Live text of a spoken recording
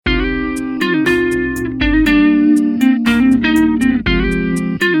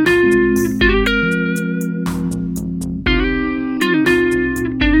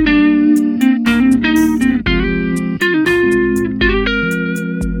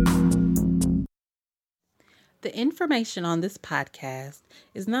The information on this podcast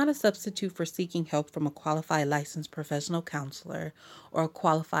is not a substitute for seeking help from a qualified licensed professional counselor or a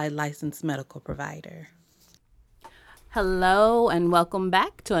qualified licensed medical provider. Hello and welcome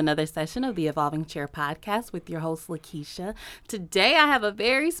back to another session of the Evolving Chair podcast with your host, Lakeisha. Today I have a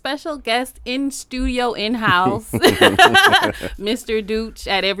very special guest in studio, in-house, Mr. Dooch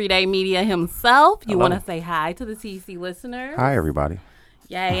at Everyday Media himself. You want to say hi to the TC listeners? Hi, everybody.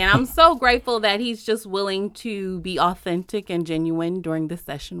 Yay, and I'm so grateful that he's just willing to be authentic and genuine during this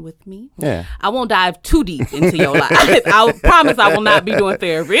session with me. Yeah. I won't dive too deep into your life. I promise I will not be doing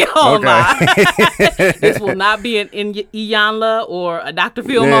therapy online. This will not be an Iyanla or a Dr.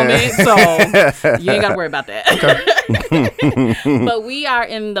 Phil moment, so you ain't got to worry about that. But we are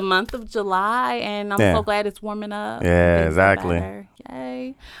in the month of July, and I'm so glad it's warming up. Yeah, exactly.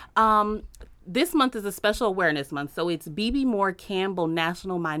 Yay. This month is a special awareness month, so it's Bebe Moore Campbell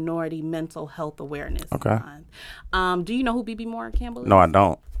National Minority Mental Health Awareness Month. Do you know who Bebe Moore Campbell is? No, I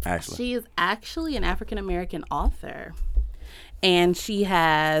don't, actually. She is actually an African-American author, and she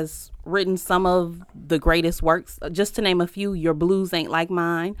has written some of the greatest works. Just to name a few, Your Blues Ain't Like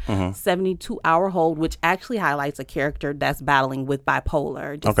Mine, 72-Hour Hold, which actually highlights a character that's battling with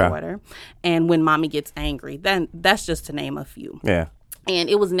bipolar disorder, and When Mommy Gets Angry. Then that's just to name a few. Yeah.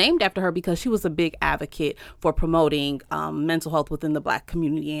 And it was named after her because she was a big advocate for promoting mental health within the Black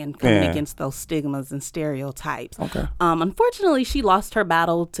community and coming against those stigmas and stereotypes. Unfortunately, she lost her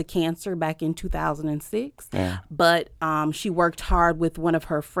battle to cancer back in 2006. But she worked hard with one of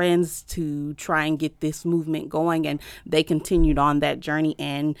her friends to try and get this movement going. And they continued on that journey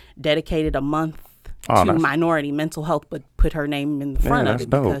and dedicated a month to minority mental health, but put her name in the front of it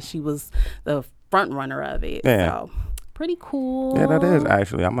because she was the front runner of it. So pretty cool. Yeah, that is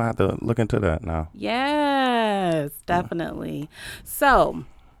actually. I'm going to have to look into that now. Yes, definitely. So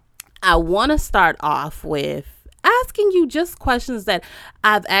I want to start off with asking you just questions that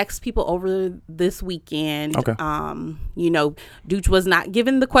I've asked people over this weekend. You know, Dooch was not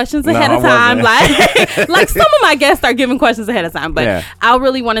given the questions ahead of time. Like some of my guests are giving questions ahead of time. But I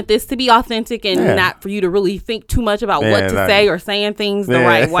really wanted this to be authentic and not for you to really think too much about what to say or saying things the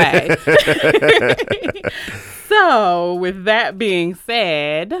right way. So, with that being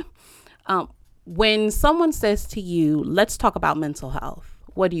said, when someone says to you, let's talk about mental health,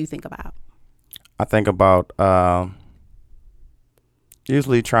 what do you think about? I think about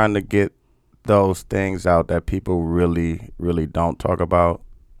usually trying to get those things out that people really, really don't talk about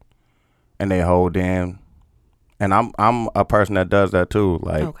and they hold in. And I'm a person that does that too.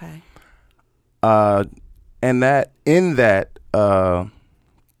 Like, and that in that,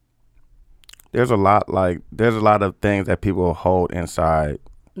 there's a lot of things that people hold inside,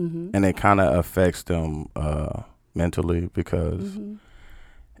 and it kind of affects them mentally because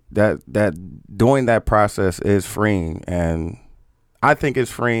that doing that process is freeing, and I think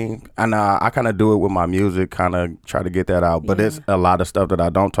it's freeing. And I kind of do it with my music, kind of try to get that out. But it's a lot of stuff that I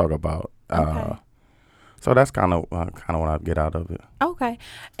don't talk about. So that's kind of what I get out of it. Okay.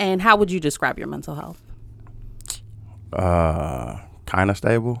 And how would you describe your mental health? Kind of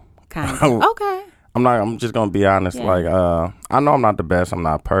stable. Okay. I'm just gonna be honest. Like, I know I'm not the best. I'm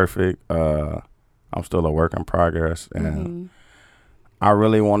not perfect. I'm still a work in progress, and I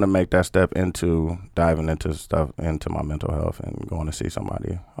really want to make that step into diving into my mental health and going to see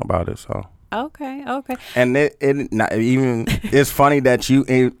somebody about it. So. Okay. And it's funny that you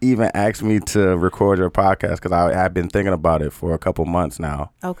even asked me to record your podcast because I've been thinking about it for a couple months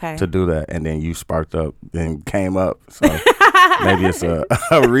now. To do that, and then you sparked up and came up. So maybe it's a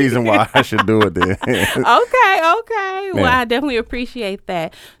reason why I should do it then. Okay. Well, I definitely appreciate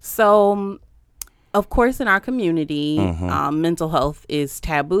that. So, of course, in our community, mental health is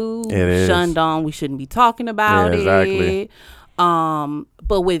taboo. It is shunned on. We shouldn't be talking about it.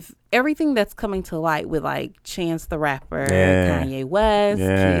 But with everything that's coming to light with like Chance the Rapper, Kanye West,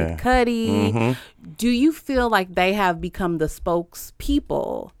 Kid Cudi, do you feel like they have become the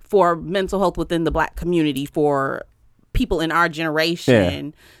spokespeople for mental health within the Black community for people in our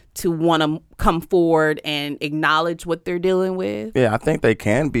generation to want to come forward and acknowledge what they're dealing with? Yeah, I think they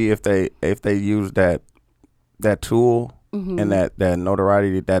can be if they use that tool and that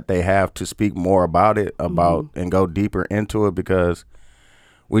notoriety that they have to speak more about it, and go deeper into it, because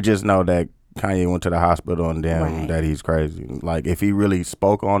we just know that Kanye went to the hospital and then that he's crazy. Like, if he really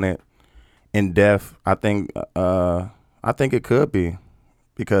spoke on it in depth, I think it could be,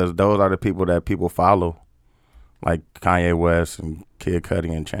 because those are the people that people follow, like Kanye West and Kid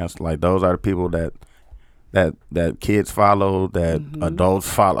Cudi and Chance. Like, those are the people that that kids follow, that adults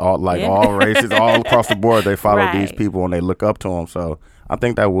follow, all races, all across the board. They follow these people and they look up to them. So I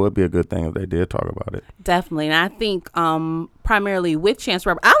think that would be a good thing if they did talk about it. Definitely. And I think primarily with Chance the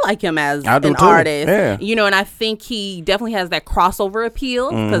Rapper, I like him as an artist. Yeah. You know, and I think he definitely has that crossover appeal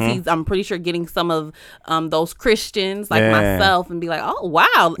because I'm pretty sure getting some of those Christians like myself and be like, oh,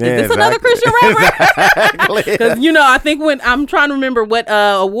 wow, is this another Christian rapper? Because, you know, I think when I'm trying to remember what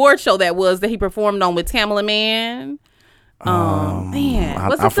award show that was that he performed on with Tamela Mann. Man.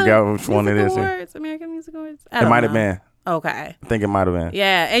 I forgot which one it is. Awards, American Music Awards? It might have been. Okay. I think it might have been.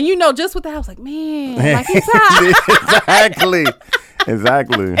 Yeah. And you know, just with that, I was like, man, like he's hot.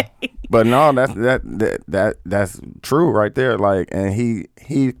 Exactly. But no, that's true right there. Like, and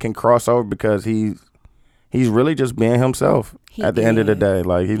he can cross over because he's really just being himself at the end of the day.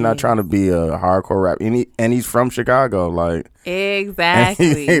 Like, he's not trying to be a hardcore rap. And he's from Chicago. Like,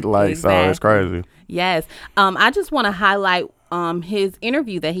 exactly. So it's crazy. Yes. I just want to highlight his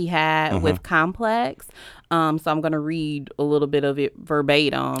interview that he had with Complex. So I'm going to read a little bit of it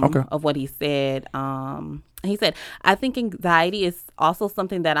verbatim of what he said. He said, I think anxiety is also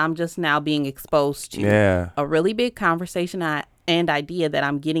something that I'm just now being exposed to. Yeah. A really big conversation and idea that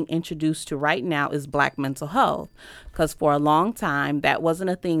I'm getting introduced to right now is Black mental health. Because for a long time, that wasn't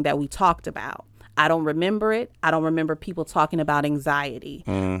a thing that we talked about. I don't remember it. I don't remember people talking about anxiety.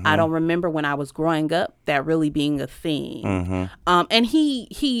 I don't remember when I was growing up that really being a thing. And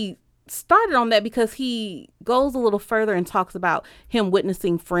he started on that because he goes a little further and talks about him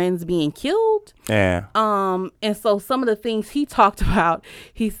witnessing friends being killed. Yeah. And so some of the things he talked about,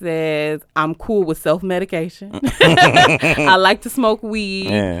 he says, I'm cool with self-medication. I like to smoke weed,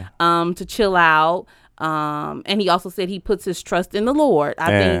 to chill out. And he also said he puts his trust in the Lord.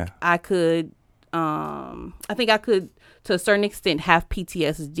 I think I could to a certain extent have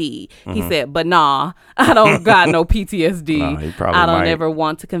PTSD. He said, but nah, I don't got no PTSD. I don't ever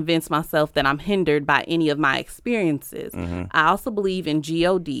want to convince myself that I'm hindered by any of my experiences. I also believe in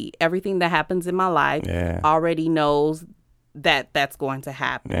God. Everything that happens in my life already knows that that's going to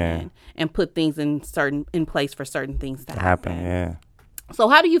happen and put things in place for certain things to happen. Yeah. So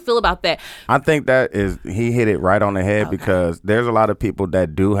how do you feel about that? I think he hit it right on the head because there's a lot of people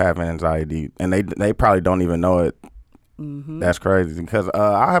that do have anxiety and they probably don't even know it. That's crazy because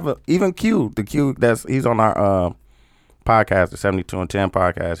I have even Q, he's on our podcast, the 72 and 10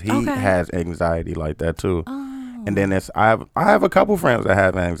 podcast. He has anxiety like that too. And then I have a couple friends that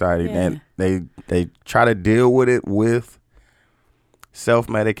have anxiety and they try to deal with it with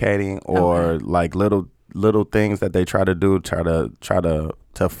self-medicating or like little things that they try to do, try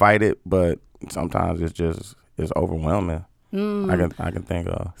to fight it, but sometimes it's overwhelming. I can think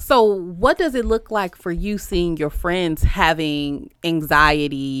of. So what does it look like for you seeing your friends having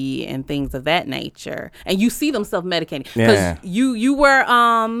anxiety and things of that nature, and you see them self-medicating? Because you were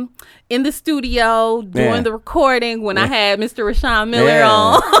in the studio doing the recording when I had Mr. Rashawn Miller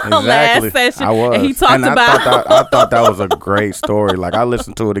on last session. I was. And he talked about. I thought that was a great story. Like, I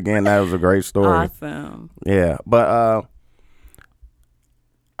listened to it again. That was a great story. Awesome. Yeah, but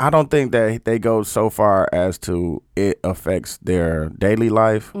I don't think that they go so far as to it affects their daily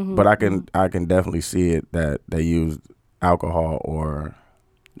life, but I can definitely see it that they use alcohol or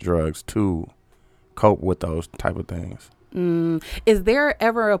drugs to cope with those type of things. Is there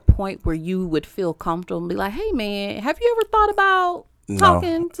ever a point where you would feel comfortable and be like, hey man, have you ever thought about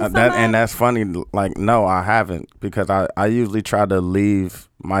talking to somebody? And that's funny. Like, no, I haven't, because I usually try to leave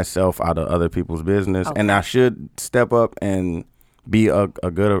myself out of other people's business, and I should step up and be a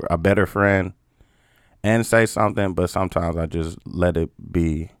better friend and say something, but sometimes I just let it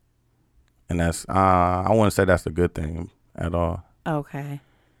be, and that's I wouldn't say that's a good thing at all. Okay.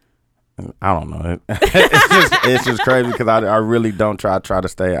 I don't know. It's just crazy because I really don't try to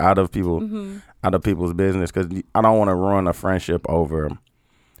stay out of people's business, because I don't want to ruin a friendship over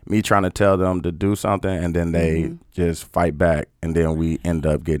me trying to tell them to do something and then they just fight back, and then we end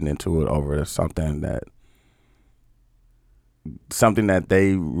up getting into it over something that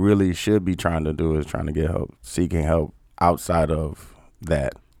they really should be trying to do, is trying to get help, seeking help outside of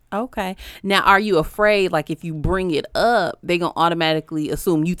that. Okay. Now, are you afraid, like, if you bring it up, they gonna automatically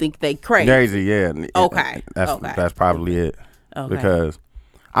assume you think they crazy? Crazy, yeah. Okay. That's probably it. Okay. Because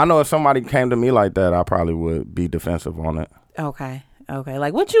I know if somebody came to me like that, I probably would be defensive on it. Okay.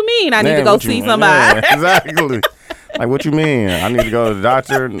 Like, what you mean? I need to go see somebody. Yeah, exactly. Like, what you mean? I need to go to the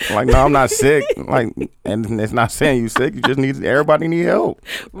doctor? Like, no, I'm not sick. Like, and it's not saying you sick. You just everybody need help.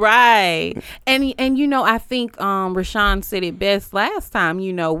 Right. And I think Rashawn said it best last time.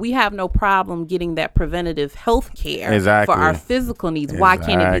 We have no problem getting that preventative health care for our physical needs. Why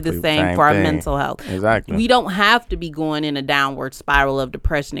can't it be the same for our mental health? Exactly. We don't have to be going in a downward spiral of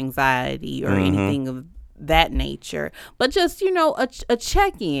depression, anxiety, or anything of that nature, but just a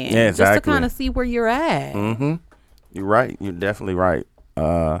check-in, just to kind of see where you're at. You're right. You're definitely right.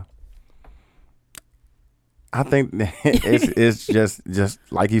 I think it's just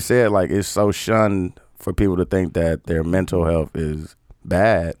like you said, like it's so shunned for people to think that their mental health is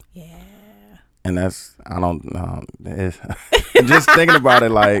bad. Yeah. And that's, I don't know. Just thinking about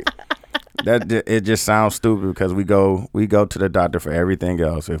it, like that, it just sounds stupid because we go to the doctor for everything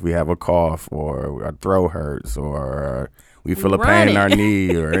else. If we have a cough or our throat hurts or we feel a pain in our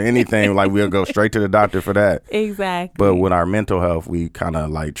knee or anything, like we'll go straight to the doctor for that. Exactly. But with our mental health, we kind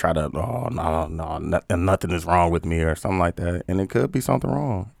of like try to, nothing is wrong with me or something like that. And it could be something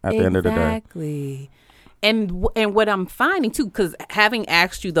wrong at the end of the day. Exactly. And what I'm finding too, because having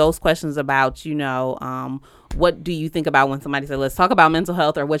asked you those questions about, what do you think about when somebody says, let's talk about mental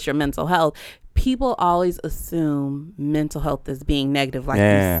health or what's your mental health? People always assume mental health as being negative, like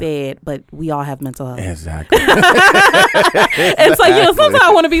you said, but we all have mental health. Exactly. And so, sometimes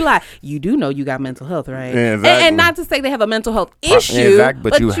I want to be like, you do know you got mental health, right? Yeah, exactly. And not to say they have a mental health issue,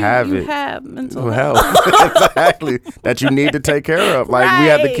 exactly, but you have mental health. Exactly. That you need to take care of. Like we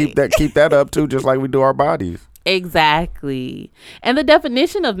have to keep that up too, just like we do our bodies. Exactly. And the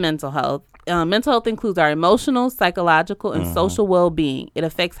definition of mental health includes our emotional, psychological, and social well-being. It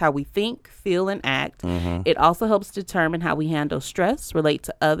affects how we think, feel, and act. It also helps determine how we handle stress, relate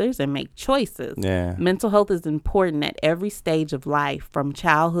to others, and make choices. Yeah. Mental health is important at every stage of life, from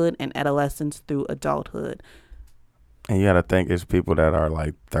childhood and adolescence through adulthood. And you got to think it's people that are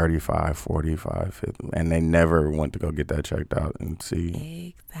like 35, 45, 50, and they never went to go get that checked out and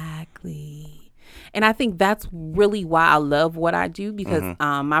see. Exactly. And I think that's really why I love what I do, because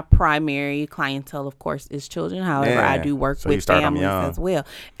my primary clientele, of course, is children. However, I do work with families as well.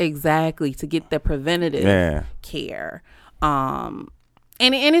 Exactly. To get the preventative care. And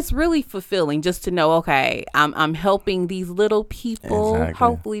it's really fulfilling just to know, okay, I'm helping these little people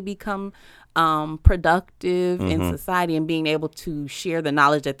hopefully become productive in society and being able to share the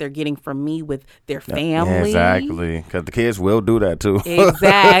knowledge that they're getting from me with their family. Exactly. Because the kids will do that too.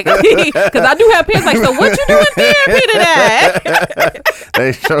 Exactly. Because I do have parents like, so what you do in therapy today?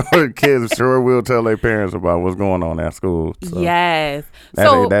 The kids sure will tell their parents about what's going on at school. So yes.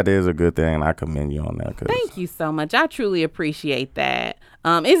 That is a good thing. I commend you on that. Thank you so much. I truly appreciate that.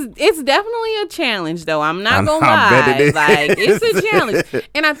 It's definitely a challenge, though. I'm not gonna lie. Bet it is. Like, it's a challenge,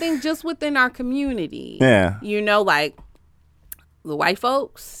 and I think just within our community, like the white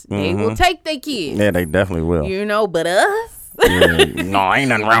folks, they will take their kids. Yeah, they definitely will. But us. No, ain't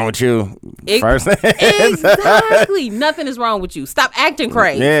nothing wrong with you. Exactly. Nothing is wrong with you. Stop acting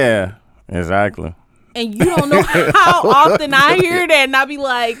crazy. Yeah, exactly. And you don't know how often I hear that, and I be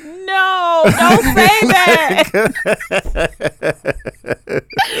like, no, don't say that.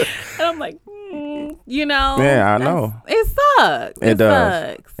 And I'm like, Yeah, I know. It sucks. It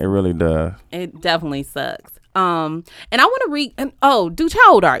does. Sucks. It really does. It definitely sucks. And I want to read. Dooch,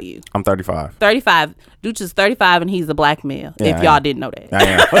 how old are you? I'm 35. 35. Dooch is 35, and he's a black male. Yeah, if y'all didn't know that,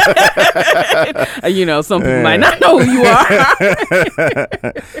 I am. Some people might not know who you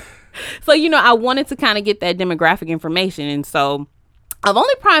are. So, I wanted to kind of get that demographic information. And so I've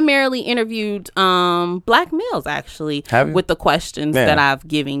only primarily interviewed black males, actually, with the questions that I've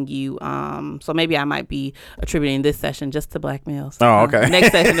given you. So maybe I might be attributing this session just to black males. Oh, okay.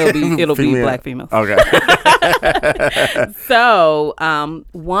 Next session, it'll be black females. Okay. So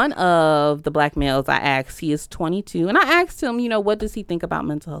one of the black males I asked, he is 22. And I asked him, what does he think about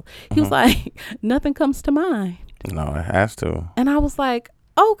mental health? He was like, nothing comes to mind. No, it has to. And I was like,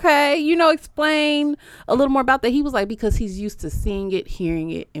 okay, explain a little more about that. He was like, because he's used to seeing it, hearing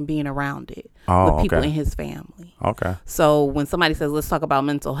it, and being around it with people in his family. Okay. So when somebody says, let's talk about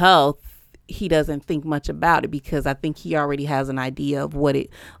mental health, he doesn't think much about it because I think he already has an idea of what it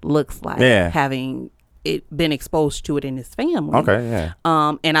looks like having it been exposed to it in his family. Okay, yeah.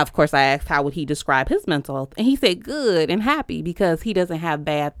 And of course I asked how would he describe his mental health, and he said good and happy because he doesn't have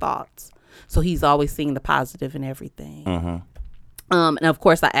bad thoughts. So he's always seeing the positive in everything. And of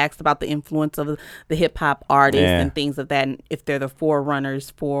course, I asked about the influence of the hip hop artists and things of that, and if they're the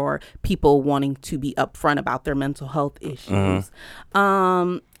forerunners for people wanting to be upfront about their mental health issues.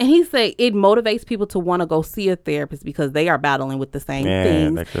 And he said it motivates people to want to go see a therapist because they are battling with the same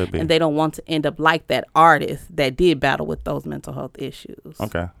things, that could be. and they don't want to end up like that artist that did battle with those mental health issues.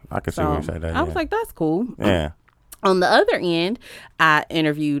 Okay, I can see what you say that. I was like, that's cool. Yeah. On the other end, I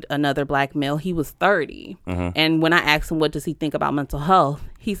interviewed another black male. He was 30. And when I asked him what does he think about mental health,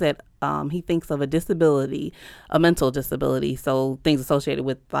 he said he thinks of a disability, a mental disability. So things associated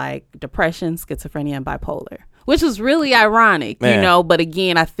with like depression, schizophrenia, and bipolar, which is really ironic, you know. But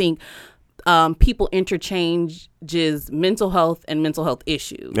again, I think people interchanges mental health and mental health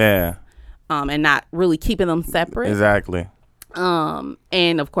issues. Yeah. And not really keeping them separate. Exactly.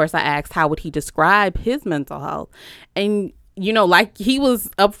 And of course I asked how would he describe his mental health, and you know, like he was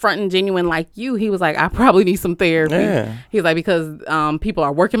upfront and genuine like you. He was like, I probably need some therapy. Yeah. He's like, because people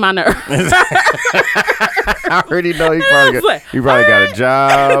are working my nerves. I already know he probably got a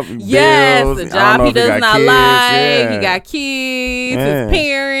job. Yes, bills. a job he does not kids. like. Yeah. He got kids, his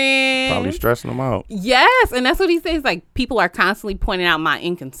parents. Probably stressing them out. Yes, and that's what he says. Like, people are constantly pointing out my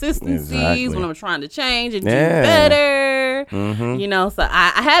inconsistencies when I'm trying to change and do better. You know, so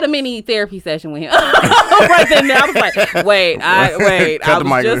I had a mini therapy session with him. Right then, I was like, wait. I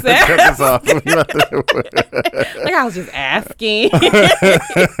was just asking. Like, I was just asking.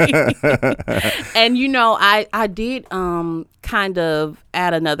 And you know, I did kind of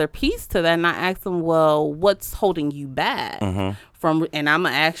add another piece to that, and I asked him, well, what's holding you back from, and I'm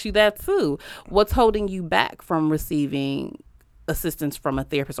gonna ask you that too, what's holding you back from receiving assistance from a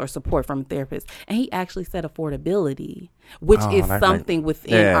therapist or support from a therapist? And he actually said affordability, which is something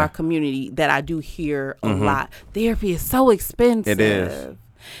within our community that I do hear a lot. Therapy is so expensive. It is.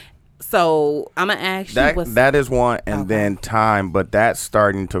 So I'm gonna ask you that is one, and then time, but that's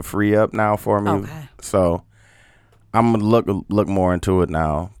starting to free up now for me. So I'm gonna look more into it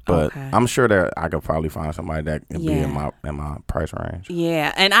now, but I'm sure that I could probably find somebody that can be in my price range.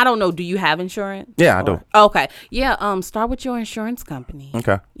 Yeah, and I don't know. Do you have insurance? Yeah, I do. Okay, yeah. Start with your insurance company.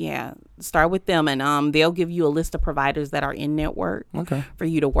 Okay. Yeah, start with them, and they'll give you a list of providers that are in network. Okay. For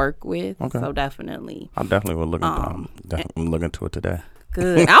you to work with. Okay. So definitely. I definitely will look into. I'm looking into it today.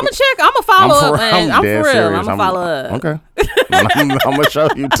 Good. I'm gonna check. I'm gonna follow up. I'm for real. Serious. I'm gonna follow up. Okay. I'm gonna show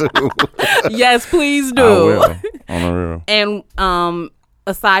you too. Yes, please do. I will. On the real. And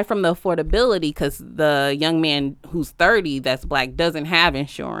aside from the affordability, because the young man who's 30 that's black doesn't have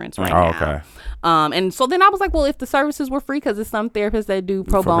insurance right now. Okay. And so then I was like, well, if the services were free, because there's some therapists that do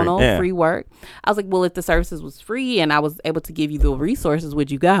pro bono, free work. I was like, well, if the services was free and I was able to give you the resources,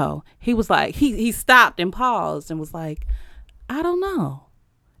 would you go? He was like, he stopped and paused and was like, I don't know.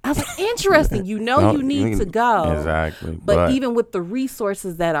 I was like, interesting. You need to go. Exactly. But even with the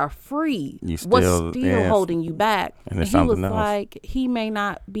resources that are free, what's still holding you back? And he was like, he may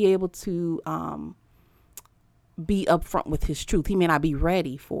not be able to be upfront with his truth. He may not be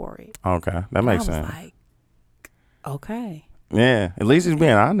ready for it. Okay. That makes sense. Like, okay. Yeah, at least he's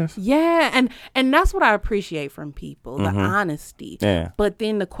being honest. Yeah, and that's what I appreciate from people, the honesty. Yeah. But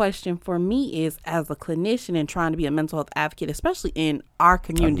then the question for me is, as a clinician and trying to be a mental health advocate, especially in our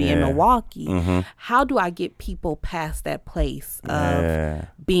community in Milwaukee, how do I get people past that place of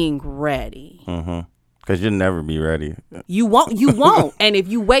being ready? Because you'll never be ready. You won't. And if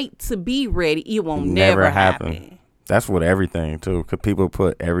you wait to be ready, it won't never happen. That's with everything, too, because people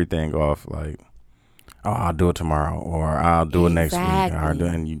put everything off, like, oh, I'll do it tomorrow, or I'll do it next week,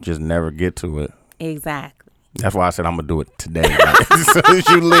 and you just never get to it. Exactly. That's why I said I'm gonna do it today. Like, as soon as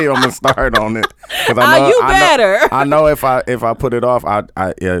you leave, I'm gonna start on it. I know if I put it off,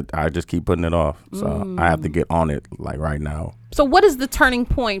 I just keep putting it off. So I have to get on it like right now. So what is the turning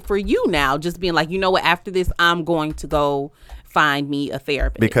point for you now? Just being like, you know what? After this, I'm going to go find me a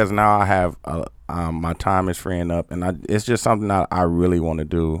therapist. Because now I have my time is freeing up, and it's just something that I really want to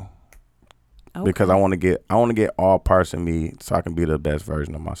do. Okay. Because I want to get all parts of me so I can be the best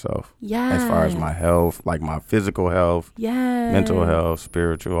version of myself. Yeah. As far as my health, like my physical health, mental health,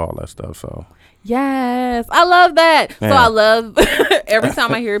 spiritual, all that stuff. So. Yes, I love that. Yeah. So I love every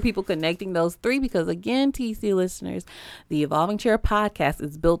time I hear people connecting those three, because again, TC listeners, the Evolving Chair podcast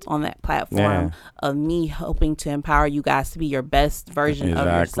is built on that platform of me hoping to empower you guys to be your best version of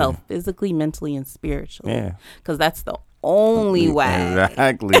yourself, physically, mentally, and spiritually. Yeah. Because that's the only way.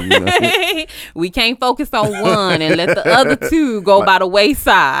 Exactly. We can't focus on one and let the other two go by the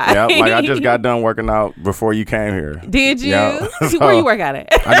wayside. Yeah, like I just got done working out before you came here. Did you? Yep. Where you work out at?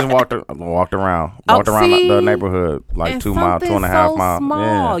 I just walked around the neighborhood, like 2 miles, 2.5 miles.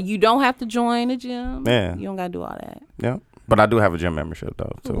 Small. Yeah. You don't have to join a gym. Yeah. You don't got to do all that. Yep. But I do have a gym membership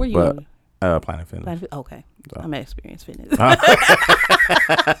though too. Where you but Planet Fitness. Okay, so. I'm at Experience Fitness.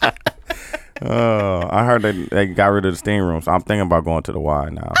 I heard they got rid of the steam room, so I'm thinking about going to the Y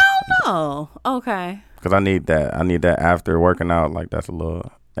now. Oh, okay. Because I need that. I need that after working out. Like that's a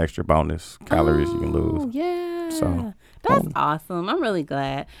little extra bonus calories you can lose. Yeah. So that's awesome. I'm really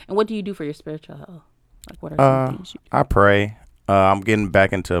glad. And what do you do for your spiritual health? Like what are some things you do? I pray. I'm getting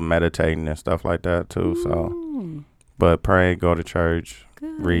back into meditating and stuff like that too. So, but pray, go to church,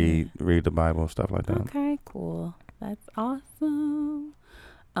 read the Bible, stuff like that. Okay, cool. That's awesome.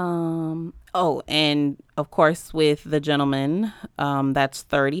 And of course with the gentleman that's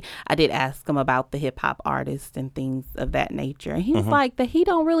 30, I did ask him about the hip hop artists and things of that nature, and he was like that he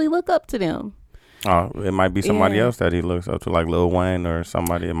don't really look up to them. Oh, it might be somebody else that he looks up to, like Lil Wayne or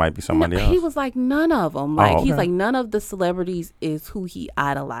somebody. It might be somebody else. He was like none of them. He's like none of the celebrities is who he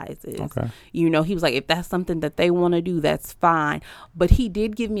idolizes. Okay. You know, he was like if that's something that they want to do, that's fine. But he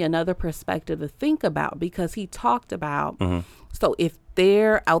did give me another perspective to think about, because he talked about so if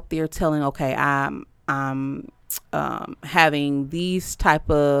they're out there telling, okay, I'm having these type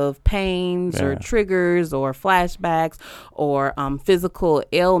of pains or triggers or flashbacks or physical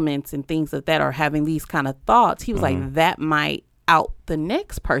ailments and things like that, or having these kind of thoughts, he was like that might out the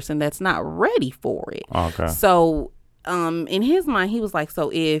next person that's not ready for it. Okay. So in his mind, he was like, so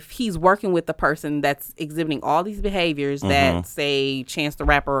if he's working with the person that's exhibiting all these behaviors that say Chance the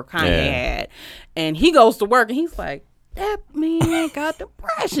Rapper or Kanye had, and he goes to work and he's like, that man got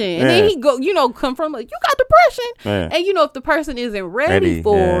depression. And then he come from like, you got depression. And if the person isn't ready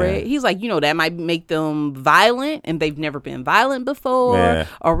for it, he's like, that might make them violent and they've never been violent before,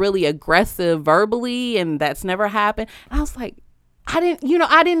 or really aggressive verbally, and that's never happened. And I was like, I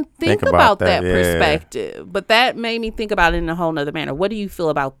didn't think about that perspective, but that made me think about it in a whole nother manner. What do you feel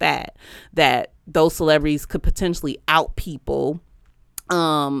about that those celebrities could potentially out people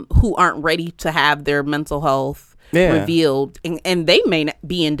who aren't ready to have their mental health revealed, and they may not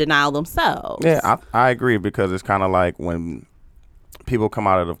be in denial themselves? Yeah, I agree, because it's kind of like when people come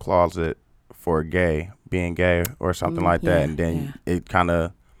out of the closet for being gay or something like that, and then it kind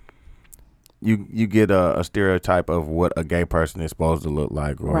of you get a stereotype of what a gay person is supposed to look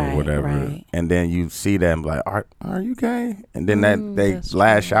like or whatever, and then you see them like, are you gay? And then they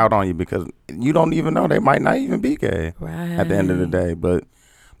lash out on you because you don't even know, they might not even be gay at the end of the day, but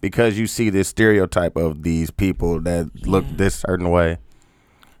because you see this stereotype of these people that look this certain way,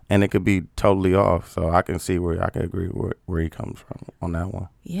 and it could be totally off. So I can see I can agree where he comes from on that one.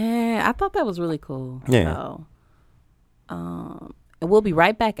 Yeah, I thought that was really cool. Yeah. So, and we'll be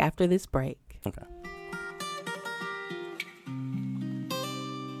right back after this break. Okay.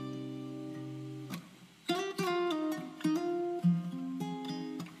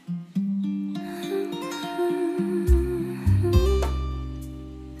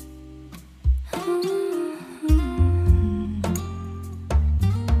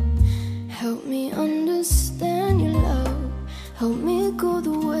 Help me understand your love. Help me go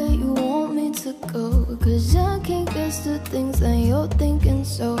the way you want me to go. 'Cause I can't guess the things that you're thinking.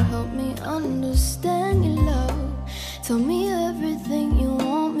 So help me understand your love. Tell me everything you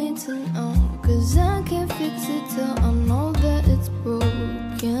want me to know. 'Cause I can't fix it till I know that it's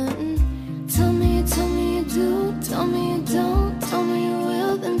broken. Tell me you do. Tell me you don't. Tell me you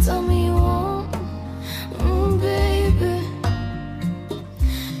will, then tell me you won't. Baby.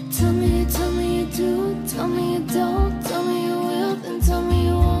 Tell me you do, tell me you don't, tell me you will, then tell me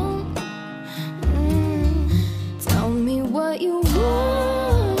you won't. Tell me what you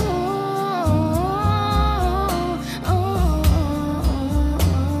want,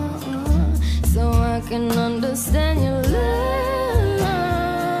 so I can understand your love.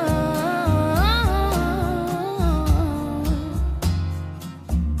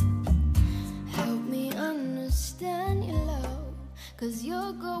 Help me understand your love. 'Cause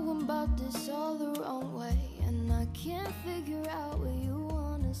you're going about this all the wrong way, and I can't figure out what you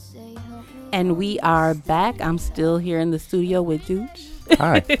wanna say. Help me. And we are back. I'm still here in the studio with Dooch.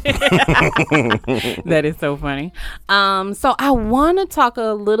 Hi. That is so funny. So I want to talk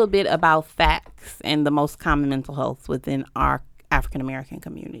a little bit about facts and the most common mental health within our African American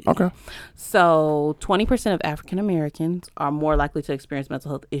community. Okay. So 20% of African Americans are more likely to experience mental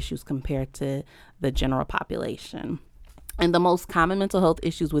health issues compared to the general population. And the most common mental health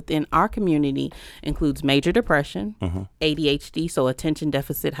issues within our community includes major depression, ADHD, so attention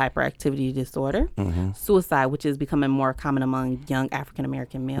deficit hyperactivity disorder, suicide, which is becoming more common among young African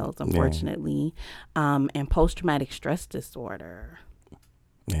American males, unfortunately, and post-traumatic stress disorder.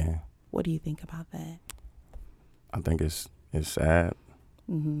 Yeah. What do you think about that? I think it's sad,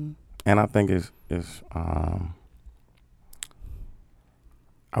 and I think it's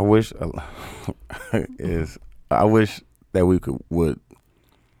I wish I wish that we would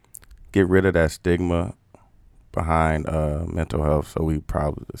get rid of that stigma behind mental health, so we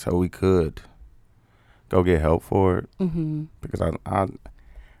could go get help for it. Mm-hmm. Because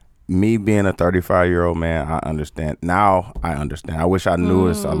me being a 35-year-old man, I understand now. I wish I knew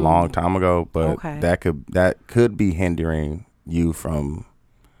this a long time ago, but that could be hindering you from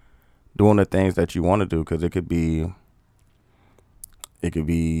doing the things that you want to do, because it could be you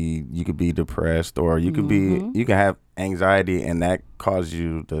could be depressed, or you could you can have anxiety, and that causes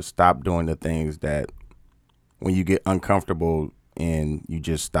you to stop doing the things that when you get uncomfortable and you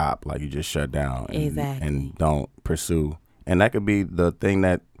just stop, like you just shut down and don't pursue. And that could be the thing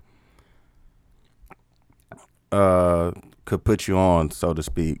that could put you on, so to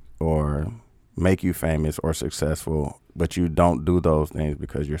speak, or make you famous or successful, but you don't do those things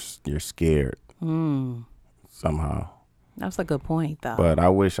because you're scared somehow. That's a good point, though. But I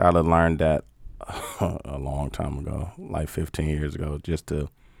wish I'd have learned that a long time ago, like 15 years ago, just to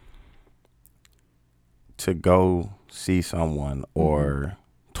go see someone or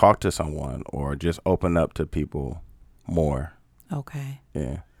talk to someone or just open up to people more. Okay.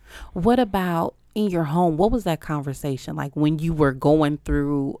 Yeah. What about in your home? What was that conversation like when you were going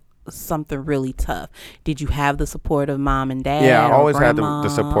through something really tough? Did you have the support of mom and dad? Yeah, I always had the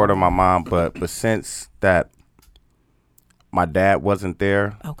support of my mom, but since that my dad wasn't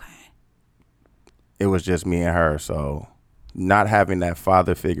there, it was just me and her. So not having that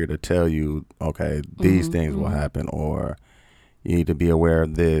father figure to tell you, okay, these things will happen, or you need to be aware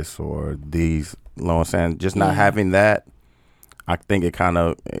of this, or these, you know what I'm saying? Just not having that, I think it kind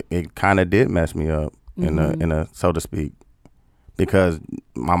of did mess me up in a so to speak, because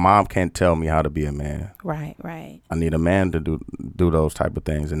my mom can't tell me how to be a man. Right. I need a man to do those type of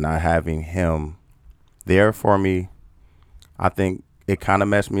things, and not having him there for me, I think it kind of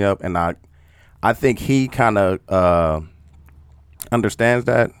messed me up, and I think he kind of understands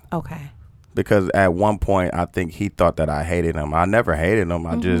that. Okay. Because at one point, I think he thought that I hated him. I never hated him.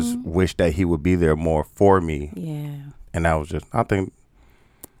 I just wish that he would be there more for me. Yeah. And that was just, I think,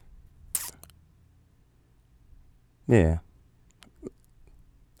 yeah.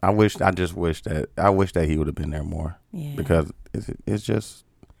 I wish that he would have been there more. Yeah. Because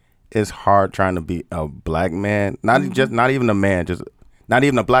it's hard trying to be a black man, not even a man, just not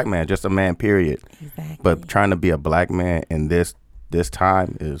even a black man, just a man, period. Exactly. But trying to be a black man in this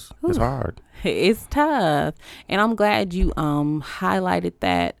time is hard. It's tough. And I'm glad you highlighted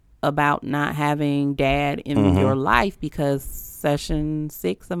that about not having dad in your life, because session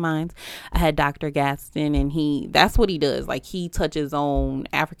 6 of mine, I had Dr. Gaston, and that's what he does. Like, he touches on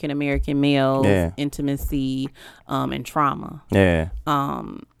African American males, intimacy, and trauma. Yeah.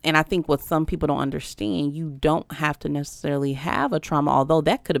 And I think what some people don't understand, you don't have to necessarily have a trauma, although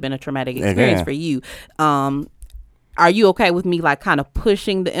that could have been a traumatic experience for you. Are you okay with me like kind of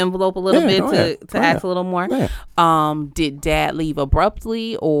pushing the envelope a little bit to ask a little more? Yeah. Did dad leave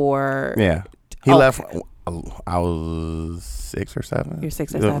abruptly, or? Yeah. He left. I was 6 or 7. You're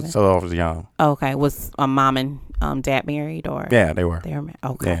 6 or 7. So I was young. Okay. Was mom and dad married, or? Yeah, they were. They were married.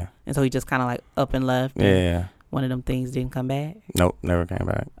 Okay. Yeah. And so he just kind of like up and left. Yeah. One of them things didn't come back? Nope, never came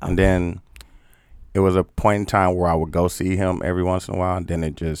back. Okay. And then it was a point in time where I would go see him every once in a while, and then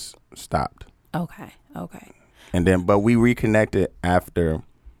it just stopped. Okay. And then, but we reconnected after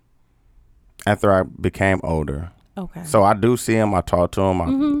I became older. Okay. So I do see him. I talk to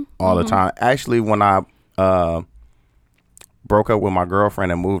him all the time. Actually, when I broke up with my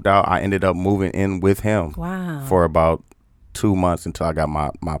girlfriend and moved out, I ended up moving in with him. Wow. For about 2 months until I got my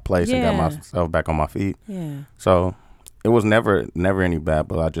place and got myself back on my feet. Yeah. So it was never any bad,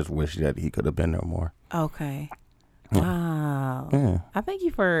 but I just wish that he could have been there more. Okay. Yeah. Wow. Yeah. I thank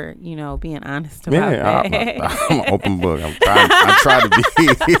you for, being honest about that. I'm an open book. I try to be.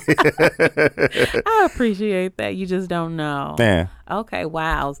 I appreciate that. You just don't know. Yeah. Okay.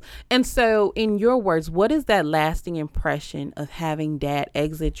 Wow. And so, in your words, what is that lasting impression of having dad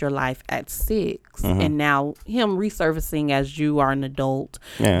exit your life at 6 and now him resurfacing as you are an adult?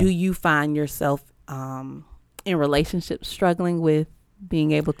 Yeah. Do you find yourself in relationships struggling with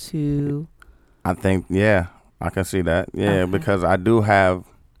being able to? I think, I can see that. Yeah, because I've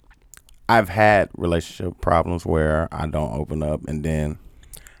had relationship problems where I don't open up, and then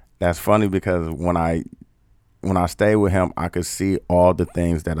that's funny because when I stay with him, I could see all the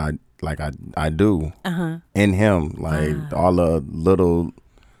things that I do in him, like all the little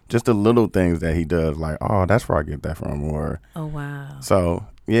things that he does, like, oh, that's where I get that from, or oh wow. So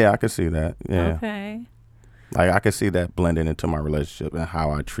I could see that. Yeah. Okay. Like, I could see that blending into my relationship and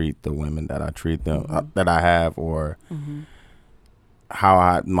how I treat the women that I treat them, that I have, or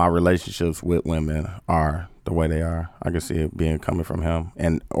my relationships with women are the way they are. I can see it being coming from him,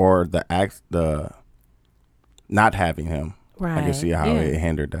 or the not having him. Right. I can see how it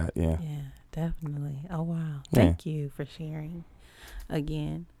hindered that. Yeah. Yeah, definitely. Oh wow. Thank you for sharing.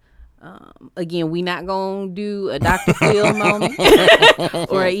 Again, we not gonna do a Dr. Phil moment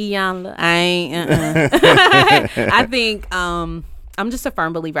or a Iyanla. I ain't. I think I'm just a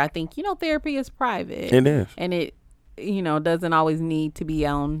firm believer. I think therapy is private. It is, and it doesn't always need to be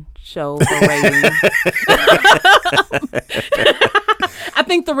on show for ratings. I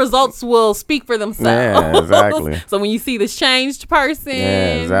think the results will speak for themselves. Yeah, exactly. So when you see this changed person,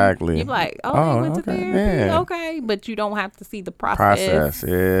 exactly, you're like, they went to therapy, okay, but you don't have to see the process.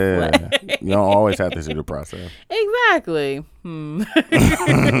 Yeah, you don't always have to see the process. Exactly. But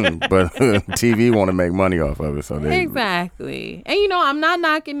TV want to make money off of it, so they exactly. And I'm not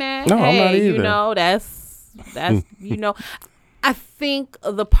knocking that. No, I'm not either. That's I think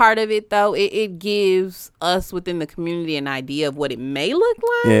the part of it, though, it gives us within the community an idea of what it may look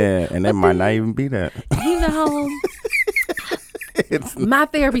like. Yeah, and that might not even be that. My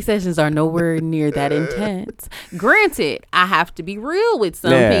therapy sessions are nowhere near that intense. Granted, I have to be real with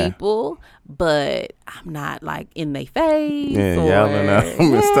some people, but I'm not like in their face. Yeah, yelling at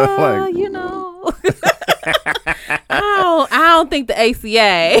them and stuff like I don't think the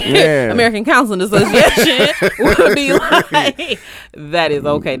ACA, American Counseling Association, would be like, that is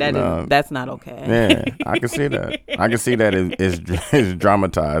okay. That's not okay. Yeah, I can see that. I can see that it's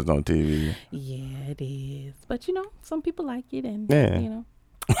dramatized on TV. Yeah, it is. But some people like it, and again,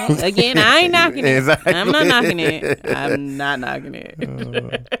 I ain't knocking it. Exactly. I'm not knocking it.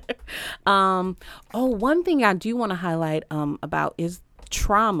 One thing I do want to highlight about is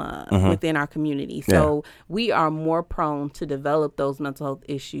trauma within our community. So we are more prone to develop those mental health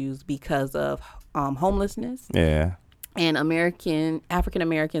issues because of homelessness. Yeah. And African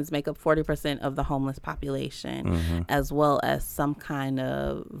Americans make up 40% of the homeless population, as well as some kind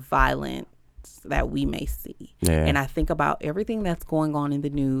of violence that we may see. Yeah. And I think about everything that's going on in the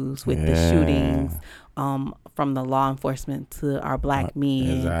news with the shootings, from the law enforcement to our black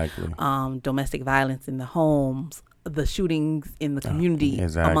men, domestic violence in the homes, the shootings in the community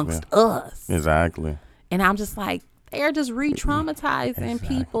amongst us. Exactly. And I'm just like, they're just re-traumatizing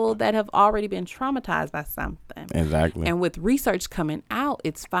people that have already been traumatized by something. Exactly. And with research coming out,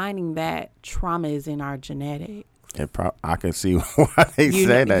 it's finding that trauma is in our genetics. I can see why they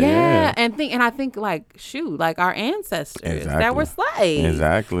say that. Yeah, and I think like our ancestors that were slaves.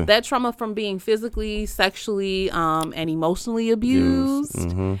 Exactly. That trauma from being physically, sexually, and emotionally abused,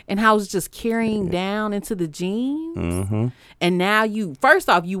 and how it's just carrying down into the genes. And now you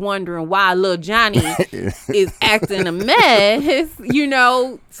wondering why little Johnny is acting a mess.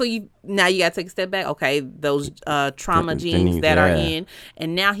 So now you got to take a step back. Okay, those trauma genes that are in,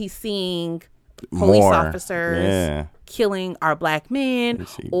 and now he's seeing police officers killing our black men,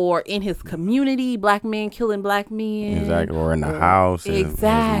 or in his community, black men killing black men. Exactly. Or in the house. His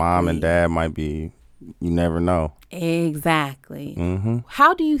mom and dad might be, you never know. Exactly.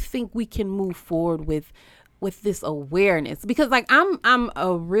 How do you think we can move forward with this awareness? Because I'm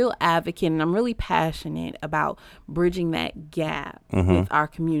a real advocate, and I'm really passionate about bridging that gap with our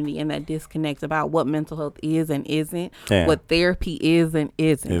community and that disconnect about what mental health is and isn't, what therapy is and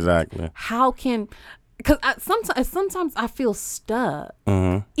isn't. Exactly. How can, because sometimes I feel stuck,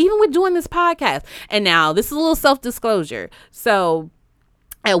 even with doing this podcast. And now this is a little self-disclosure. So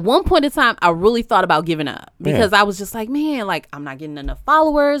at one point in time, I really thought about giving up because I was just like, man, like I'm not getting enough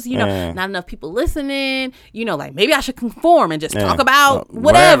followers, not enough people listening, like maybe I should conform and just talk about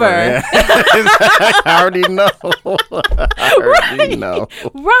whatever. I already know.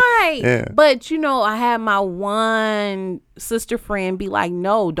 Right. Yeah. But, I had my one sister friend be like,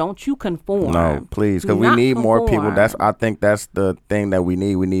 no, don't you conform. No, please, because we need more people. I think that's the thing that we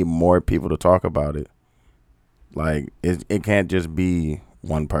need. We need more people to talk about it. Like, it can't just be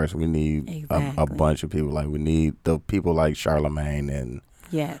one person. We need a bunch of people. Like, we need the people like Charlemagne and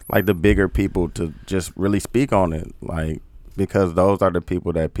like the bigger people to just really speak on it. Like, because those are the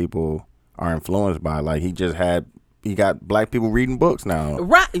people that people are influenced by. Like, he got black people reading books now.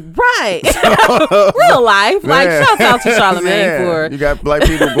 Right. Real life. Like, shout out to Charlemagne for. You got black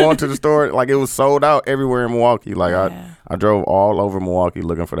people going to the store. Like, it was sold out everywhere in Milwaukee. Like, I drove all over Milwaukee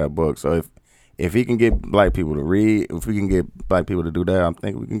looking for that book. So if he can get black people to read, if we can get black people to do that, I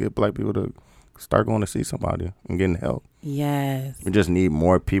think we can get black people to start going to see somebody and getting help. Yes. We just need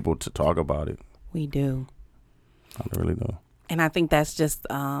more people to talk about it. We do. I really do. And I think that's just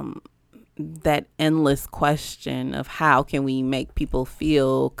that endless question of how can we make people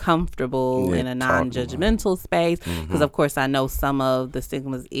feel comfortable in a non-judgmental space, because of course I know some of the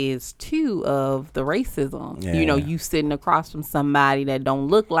stigmas is too of the racism. You know, you sitting across from somebody that don't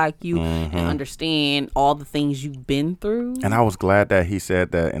look like you and understand all the things you've been through. And I was glad that he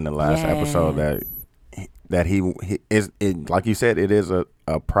said that in the last episode, that he is, like you said, it is a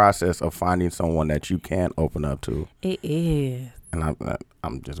process of finding someone that you can open up to. It is. And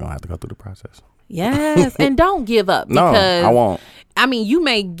I'm just gonna have to go through the process. Yes, and don't give up. No, because, I won't. I mean, you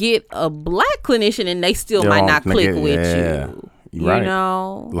may get a black clinician and they still might not click with you. You right.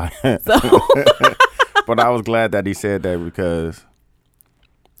 know, so. But I was glad that he said that, because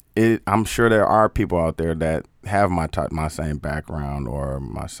I'm sure there are people out there that have my same background or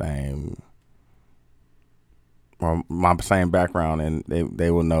my same background, and they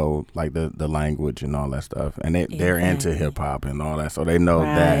will know like the language and all that stuff, and they're into hip hop and all that, so they know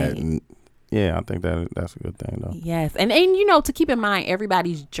that. And yeah, I think that's a good thing though. Yes, and you know, to keep in mind,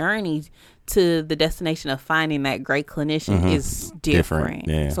 everybody's journey to the destination of finding that great clinician is different.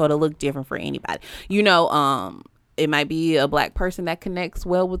 Yeah. So it'll look different for anybody. You know, it might be a black person that connects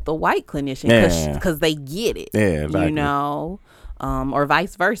well with the white clinician because they get it. Yeah, exactly. You know, or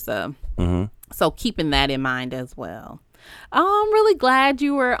vice versa. So keeping that in mind as well. I'm really glad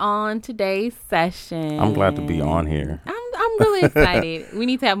you were on today's session. I'm glad to be on here. I'm really excited. We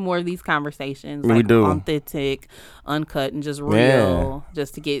need to have more of these conversations. Like, we do. Authentic, uncut, and just real.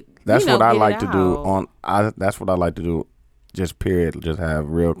 Just to get. That's what I like to do. That's what I like to do. Just period. Just have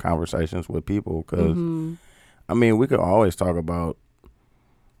real conversations with people, because I mean, we could always talk about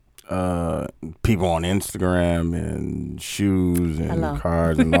people on Instagram and shoes and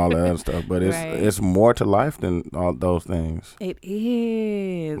cars and all that other stuff, but it's more to life than all those things. It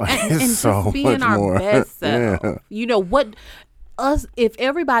is. Like, it's and so just being much our more. Best self. You know what? If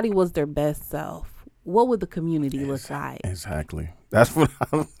everybody was their best self, what would the community look like? Exactly. That's what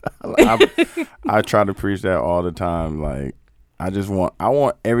I try to preach that all the time. Like, I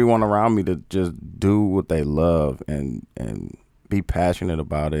want everyone around me to just do what they love and be passionate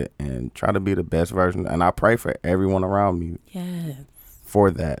about it and try to be the best version. And I pray for everyone around me for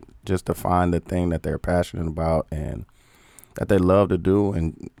that, just to find the thing that they're passionate about and that they love to do,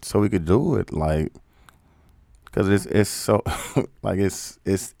 and so we could do it. Like, because it's so like it's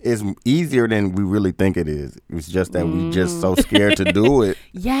easier than we really think it is. It's just that we just so scared to do it.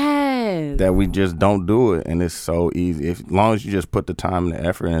 Yes. That we just don't do it, and it's so easy. As long as you just put the time and the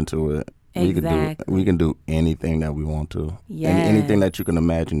effort into it. Exactly. We can do anything that we want to. Yes. Anything that you can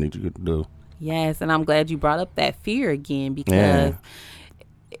imagine that you could do. Yes, and I'm glad you brought up that fear again, because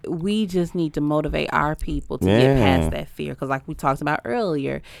we just need to motivate our people to get past that fear. Because like we talked about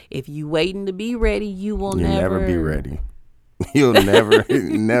earlier, if you waiting to be ready, you'll never be ready. You'll never,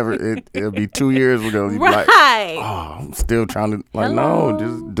 it'll be 2 years ago. You'll be like, oh, I'm still trying to, like, no,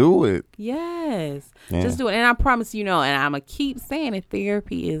 just do it. Yes. Just do it. And I promise, you know, and I'm going to keep saying it,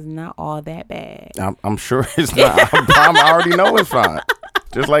 therapy is not all that bad. I'm sure it's not. I already know it's fine.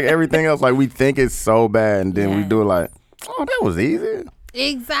 Just like everything else, like we think it's so bad, and then we do it like, oh, that was easy.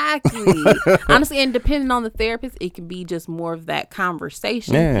 Exactly. Honestly, and depending on the therapist, it can be just more of that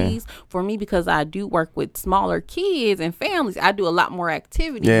conversation piece. For me, because I do work with smaller kids and families, I do a lot more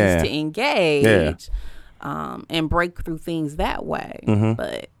activities to engage and break through things that way.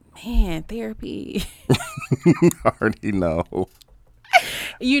 But man, therapy. I already know.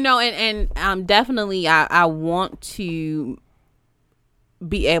 You know, and definitely I want to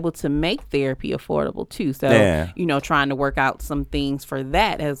be able to make therapy affordable too. So, you know, trying to work out some things for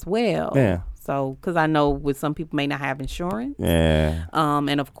that as well. Yeah. So, because I know with some people may not have insurance. Yeah.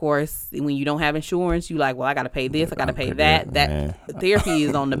 And of course, when you don't have insurance, you like, well, I got to pay this, I got to pay that. Therapy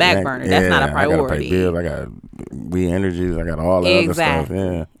is on the back burner. That's not a priority. I got to pay bills. I got We Energies. I got all that other stuff.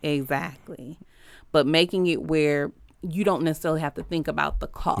 Yeah. Exactly. But making it where you don't necessarily have to think about the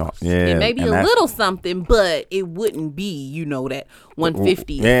cost. It may be a little something, but it wouldn't be, you know, that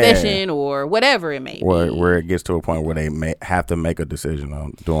 $150 session or whatever it may be. Where it gets to a point where they may have to make a decision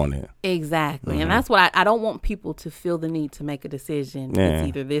on doing it. Exactly. And that's what I don't want people to feel the need to make a decision. It's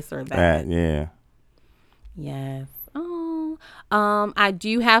either this or that. Yes. Oh, I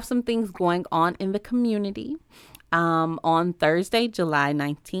do have some things going on in the community. On Thursday, July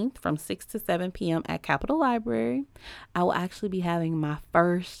 19th from 6 to 7 p.m. at Capitol Library, I will actually be having my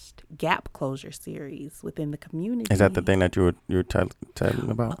first gap closure series within the community. Is that the thing that you were telling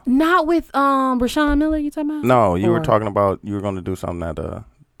about? Not with Rashawn Miller, you talking about? No, you were talking about you were going to do something at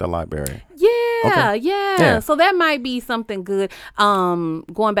the library. Yeah. So that might be something good.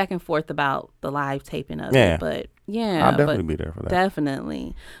 Going back and forth about the live taping of it, but Yeah, I'll definitely be there for that.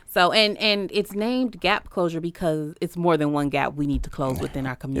 Definitely. So, and it's named Gap Closure because it's more than one gap we need to close within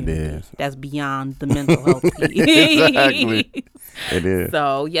our community. It is. That's beyond the mental health piece. Exactly. It is.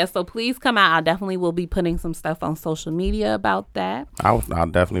 So, so please come out. I definitely will be putting some stuff on social media about that. I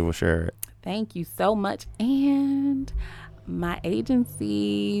definitely will share it. Thank you so much. And my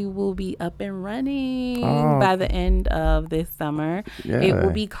agency will be up and running by the end of this summer. Yeah. It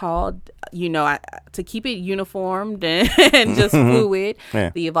will be called, to keep it uniformed and just fluid,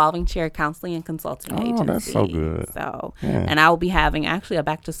 the Evolving Chair Counseling and Consulting Agency. Oh, that's so good. So, and I will be having actually a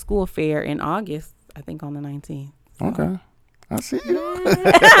back to school fair in August, I think on the 19th. So. Okay. I see you.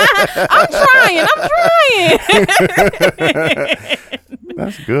 I'm trying.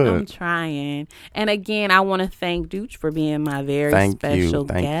 That's good. I'm trying. And again, I want to thank Dooch for being my very special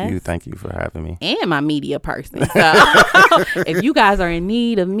guest. Thank you for having me. And my media person. So if you guys are in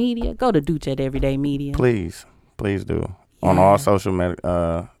need of media, go to Dooch at Everyday Media. Please do. Yeah. On all social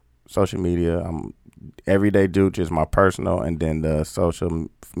media, Everyday Dooch is my personal, and then the social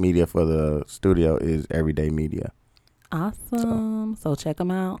media for the studio is Everyday Media. Awesome. So check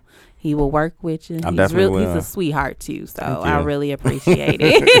him out. He will work with you. He's a sweetheart too. So I really appreciate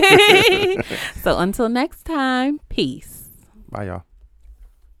it. So until next time, peace. Bye, y'all.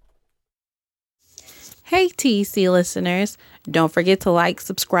 Hey, TEC listeners. Don't forget to like,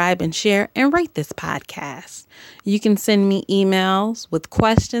 subscribe, and share, and rate this podcast. You can send me emails with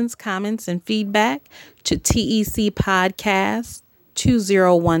questions, comments, and feedback to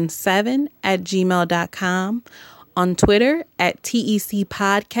tecpodcast2017@gmail.com. On Twitter at TEC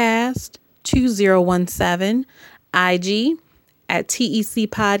Podcast 2017, IG at TEC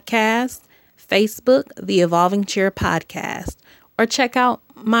Podcast, Facebook, The Evolving Chair Podcast, or check out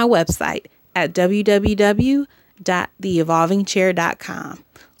my website at www.theevolvingchair.com.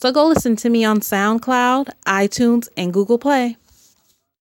 So go listen to me on SoundCloud, iTunes, and Google Play.